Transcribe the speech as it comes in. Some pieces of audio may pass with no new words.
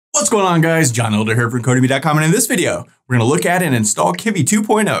What's going on, guys? John Elder here from Codemy.com, and in this video, we're going to look at and install Kivy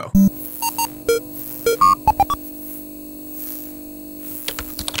 2.0.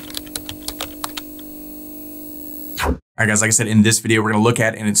 All right, guys, like I said, in this video, we're going to look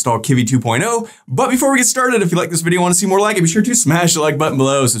at and install Kivy 2.0. But before we get started, if you like this video and want to see more like it, be sure to smash the like button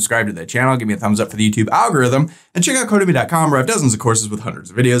below, subscribe to the channel, give me a thumbs up for the YouTube algorithm, and check out Codemy.com, where I have dozens of courses with hundreds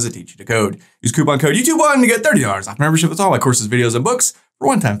of videos that teach you to code. Use coupon code YouTube1 to get $30 off membership with all my courses, videos, and books for a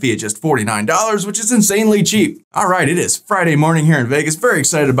one-time fee at just $49, which is insanely cheap. All right, it is Friday morning here in Vegas. Very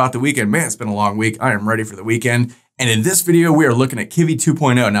excited about the weekend. Man, it's been a long week. I am ready for the weekend. And in this video, we are looking at Kivy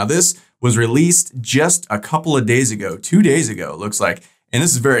 2.0. Now, this was released just a couple of days ago, 2 days ago, it looks like. And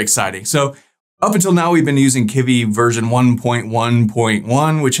this is very exciting. So up until now, we've been using Kivy version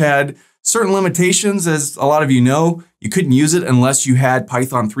 1.1.1, which had certain limitations. As a lot of you know, you couldn't use it unless you had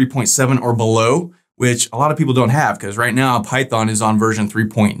Python 3.7 or below, which a lot of people don't have, because right now Python is on version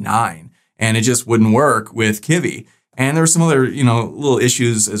 3.9 and it just wouldn't work with Kivy. And there were some other, little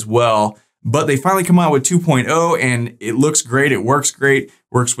issues as well. But they finally come out with 2.0 and it looks great. It works great.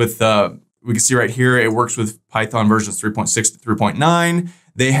 Works with, we can see right here, it works with Python versions 3.6 to 3.9.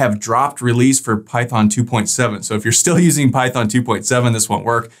 They have dropped release for Python 2.7. So if you're still using Python 2.7, this won't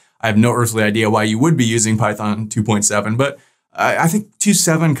work. I have no earthly idea why you would be using Python 2.7, but I think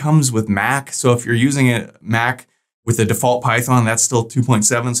 2.7 comes with Mac. So if you're using a Mac with the default Python, that's still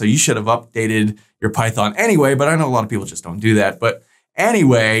 2.7. So you should have updated your Python anyway, but I know a lot of people just don't do that. But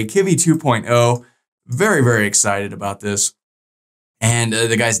anyway, Kivy 2.0, very, very excited about this. And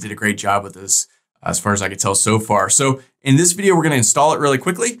the guys did a great job with this as far as I could tell so far. So in this video, we're going to install it really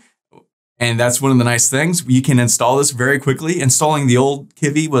quickly. And that's one of the nice things. You can install this very quickly. Installing the old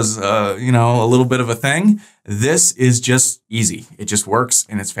Kivy was, a little bit of a thing. This is just easy. It just works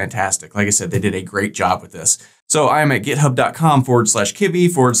and it's fantastic. Like I said, they did a great job with this. So I am at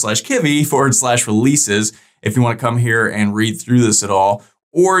github.com/kibby/kivy/releases if you want to come here and read through this at all,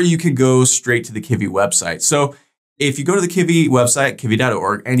 or you could go straight to the Kivy website. So if you go to the Kivy website,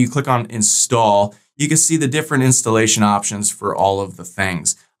 kivy.org, and you click on install, you can see the different installation options for all of the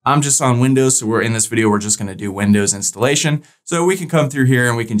things. I'm just on Windows, so in this video, we're just going to do Windows installation. So we can come through here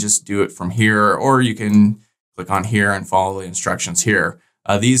and we can just do it from here, or you can click on here and follow the instructions here.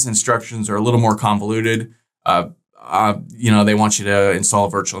 These instructions are a little more convoluted. They want you to install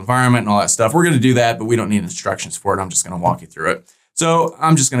a virtual environment and all that stuff. We're going to do that, but we don't need instructions for it. I'm just going to walk you through it. So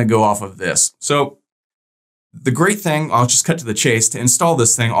I'm just going to go off of this. So the great thing, I'll just cut to the chase. To install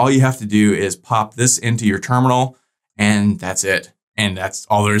this thing, all you have to do is pop this into your terminal, and that's it. And that's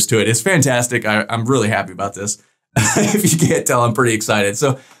all there is to it. It's fantastic. I'm really happy about this. If you can't tell, I'm pretty excited.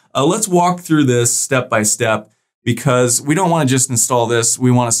 So let's walk through this step by step, because we don't want to just install this. We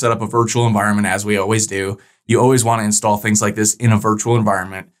want to set up a virtual environment, as we always do. You always want to install things like this in a virtual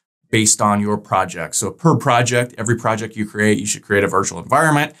environment based on your project. So per project, every project you create, you should create a virtual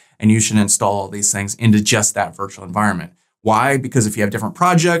environment, and you should install all these things into just that virtual environment. Why? Because if you have different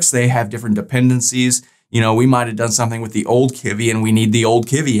projects, they have different dependencies. We might have done something with the old Kivy and we need the old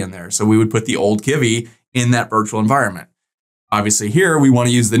Kivy in there. So we would put the old Kivy in that virtual environment. Obviously here, we want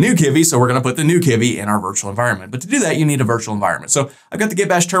to use the new Kivy, so we're going to put the new Kivy in our virtual environment. But to do that, you need a virtual environment. So I've got the Git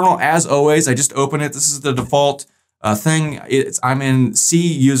Bash terminal, as always. I just open it. This is the default thing. I'm in C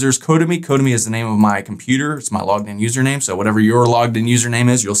users Codemy. Codemy is the name of my computer. It's my logged in username. So whatever your logged in username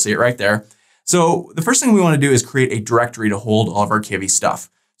is, you'll see it right there. So the first thing we want to do is create a directory to hold all of our Kivy stuff.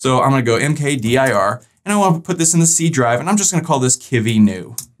 So I'm going to go mkdir, and I want to put this in the C drive, and I'm just going to call this Kivy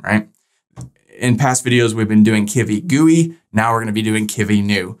new, right? In past videos, we've been doing Kivy GUI. Now we're going to be doing Kivy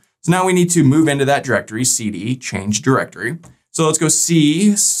new. So now we need to move into that directory, cd, change directory. So let's go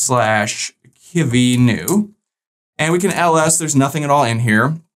c/Kivy new, and we can ls, there's nothing at all in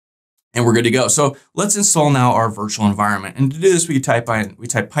here, and we're good to go. So let's install now our virtual environment. And to do this, we type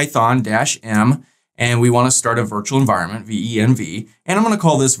python-m, and we want to start a virtual environment, venv, and I'm going to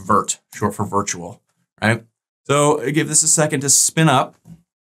call this virt, short for virtual, right? So give this a second to spin up.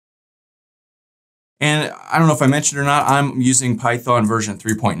 And I don't know if I mentioned or not, I'm using Python version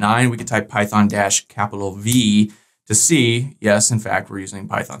 3.9. We could type Python-V to see. Yes, in fact, we're using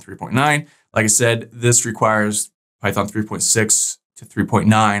Python 3.9. Like I said, this requires Python 3.6 to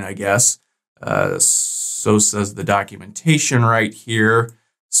 3.9, I guess. So says the documentation right here.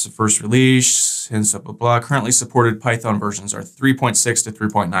 It's the first release, and blah, blah, blah. Currently supported Python versions are 3.6 to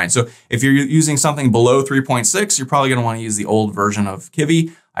 3.9. So if you're using something below 3.6, you're probably going to want to use the old version of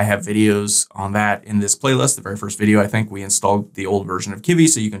Kivy. I have videos on that in this playlist. The very first video, I think we installed the old version of Kivy,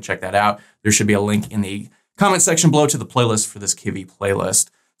 so you can check that out. There should be a link in the comment section below to the playlist for this Kivy playlist.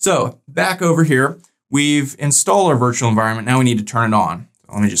 So back over here, we've installed our virtual environment. Now we need to turn it on.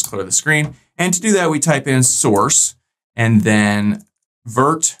 let me just clear the screen. And to do that, we type in source and then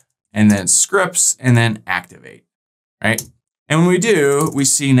virt and then scripts and then activate, right? And when we do, we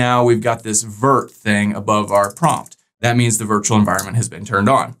see now we've got this virt thing above our prompt. That means the virtual environment has been turned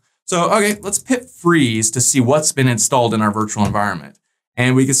on. So, okay, let's pip freeze to see what's been installed in our virtual environment.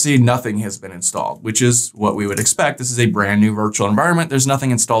 And we can see nothing has been installed, which is what we would expect. This is a brand new virtual environment. There's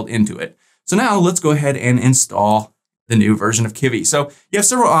nothing installed into it. So now let's go ahead and install the new version of Kivy. So you have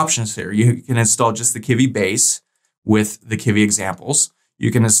several options here. You can install just the Kivy base with the Kivy examples.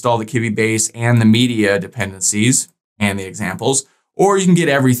 You can install the Kivy base and the media dependencies and the examples, or you can get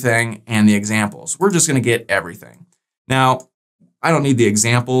everything and the examples. We're just going to get everything. Now, I don't need the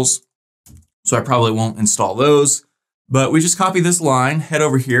examples, so I probably won't install those, but we just copy this line, head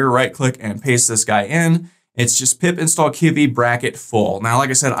over here, right click and paste this guy in. It's just pip install Kivy bracket full. Now,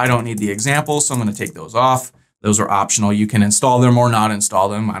 like I said, I don't need the examples, so I'm going to take those off. Those are optional. You can install them or not install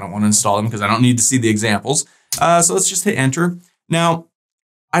them. I don't want to install them because I don't need to see the examples. So let's just hit enter. Now,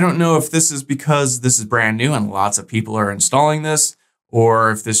 I don't know if this is because this is brand new and lots of people are installing this,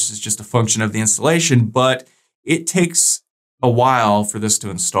 or if this is just a function of the installation, but it takes a while for this to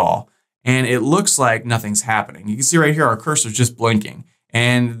install. And it looks like nothing's happening. You can see right here, our cursor is just blinking.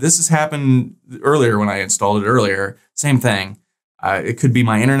 And this has happened earlier when I installed it earlier. Same thing. It could be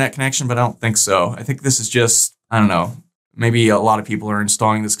my internet connection, but I don't think so. I think this is just, I don't know, maybe a lot of people are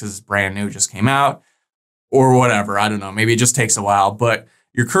installing this because it's brand new, just came out, or whatever. I don't know. Maybe it just takes a while, but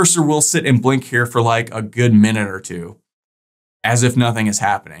your cursor will sit and blink here for like a good minute or two, as if nothing is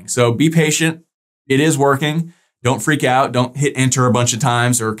happening. So be patient. It is working. Don't freak out. Don't hit enter a bunch of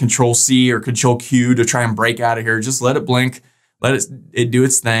times or Control C or Control Q to try and break out of here. Just let it blink. Let it do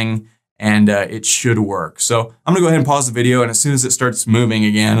its thing, and it should work. So I'm gonna go ahead and pause the video, and as soon as it starts moving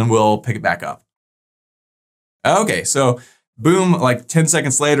again, we'll pick it back up. Okay, so boom, like 10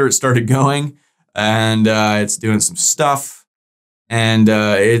 seconds later, it started going, and it's doing some stuff, and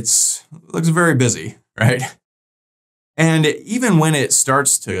it looks very busy, right? And even when it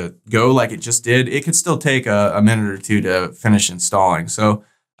starts to go like it just did, it could still take a minute or two to finish installing. So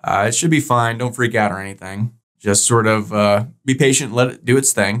it should be fine. Don't freak out or anything. Just sort of be patient, let it do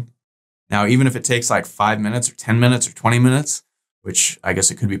its thing. Now, even if it takes like 5 minutes or 10 minutes or 20 minutes, which I guess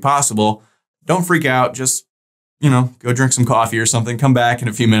it could be possible, don't freak out. Just, go drink some coffee or something, come back in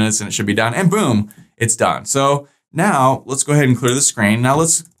a few minutes and it should be done. And boom, it's done. So now let's go ahead and clear the screen. Now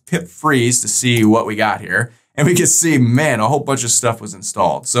let's pip freeze to see what we got here. And we can see, man, a whole bunch of stuff was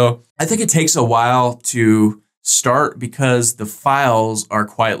installed. So I think it takes a while to start because the files are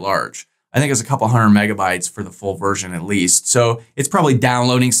quite large. I think it's a couple hundred megabytes for the full version at least. So it's probably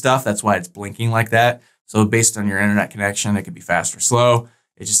downloading stuff. That's why it's blinking like that. So based on your internet connection, it could be fast or slow.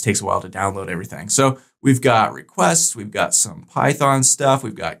 It just takes a while to download everything. So we've got requests. We've got some Python stuff.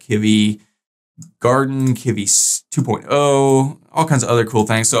 We've got Kivy Garden, Kivy 2.0, all kinds of other cool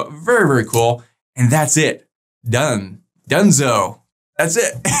things. So very, very cool. And that's it. Done. Donezo. That's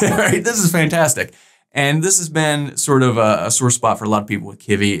it. Right? This is fantastic. And this has been sort of a sore spot for a lot of people with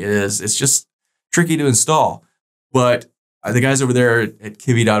Kivy. It's just tricky to install. But the guys over there at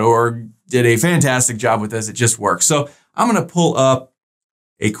Kivy.org did a fantastic job with this. It just works. So I'm going to pull up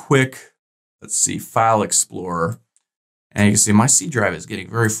a quick, let's see, file explorer. And you can see my C drive is getting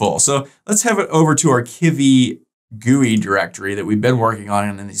very full. So let's have it over to our Kivy GUI directory that we've been working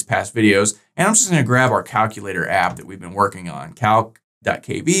on in these past videos. And I'm just going to grab our calculator app that we've been working on,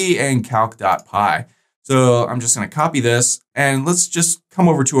 calc.kb and calc.py. So I'm just going to copy this and let's just come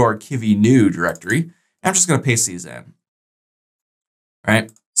over to our Kivy new directory. I'm just going to paste these in. All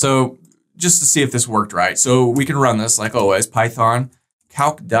right. So just to see if this worked right. So we can run this like always, Python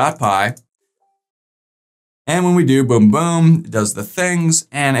calc.py. And when we do, boom, boom, it does the things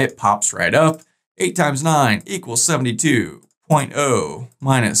and it pops right up. 8 times 9 equals 72.0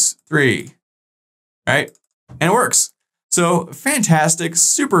 minus 3, right? And it works. So fantastic,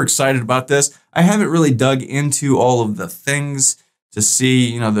 super excited about this. I haven't really dug into all of the things to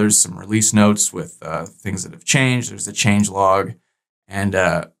see, there's some release notes with things that have changed. There's the change log and,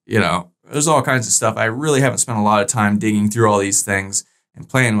 there's all kinds of stuff. I really haven't spent a lot of time digging through all these things and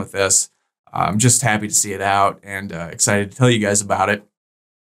playing with this. I'm just happy to see it out and excited to tell you guys about it.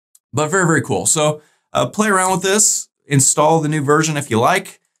 But very, very cool. So play around with this, install the new version if you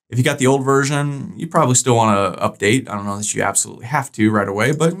like. If you got the old version, you probably still want to update. I don't know that you absolutely have to right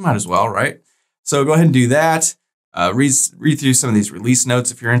away, but you might as well, right? So go ahead and do that. Read through some of these release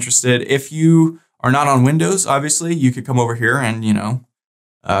notes if you're interested. If you are not on Windows, obviously, you could come over here and,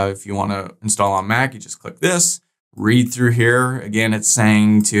 if you want to install on Mac, you just click this. Read through here. Again, it's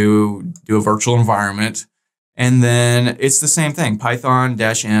saying to do a virtual environment. And then it's the same thing,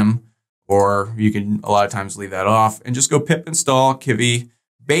 Python-M, or you can a lot of times leave that off and just go pip install Kivy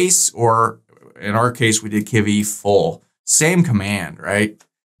base, or in our case, we did Kivy full. Same command, right?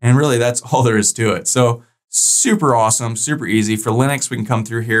 And really that's all there is to it. So super awesome, super easy. For Linux, we can come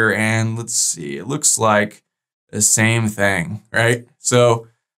through here and let's see, it looks like the same thing, right? So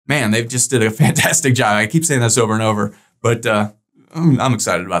man, they've just did a fantastic job. I keep saying this over and over, but I'm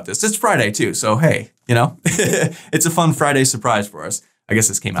excited about this. It's Friday too, so hey, you know, it's a fun Friday surprise for us. I guess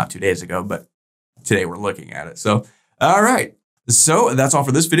this came out 2 days ago, but today we're looking at it. So, all right. So that's all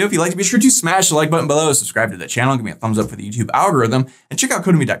for this video. If you liked it, be sure to smash the like button below, subscribe to the channel, give me a thumbs up for the YouTube algorithm, and check out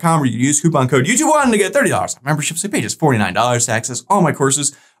Codemy.com where you use coupon code YouTube1 to get $30 off membership. So pay just $49 to access all my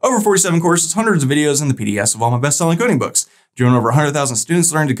courses, over 47 courses, hundreds of videos, and the PDFs of all my best-selling coding books. Join over 100,000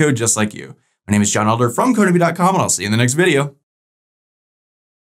 students learning to code just like you. My name is John Elder from Codemy.com, and I'll see you in the next video.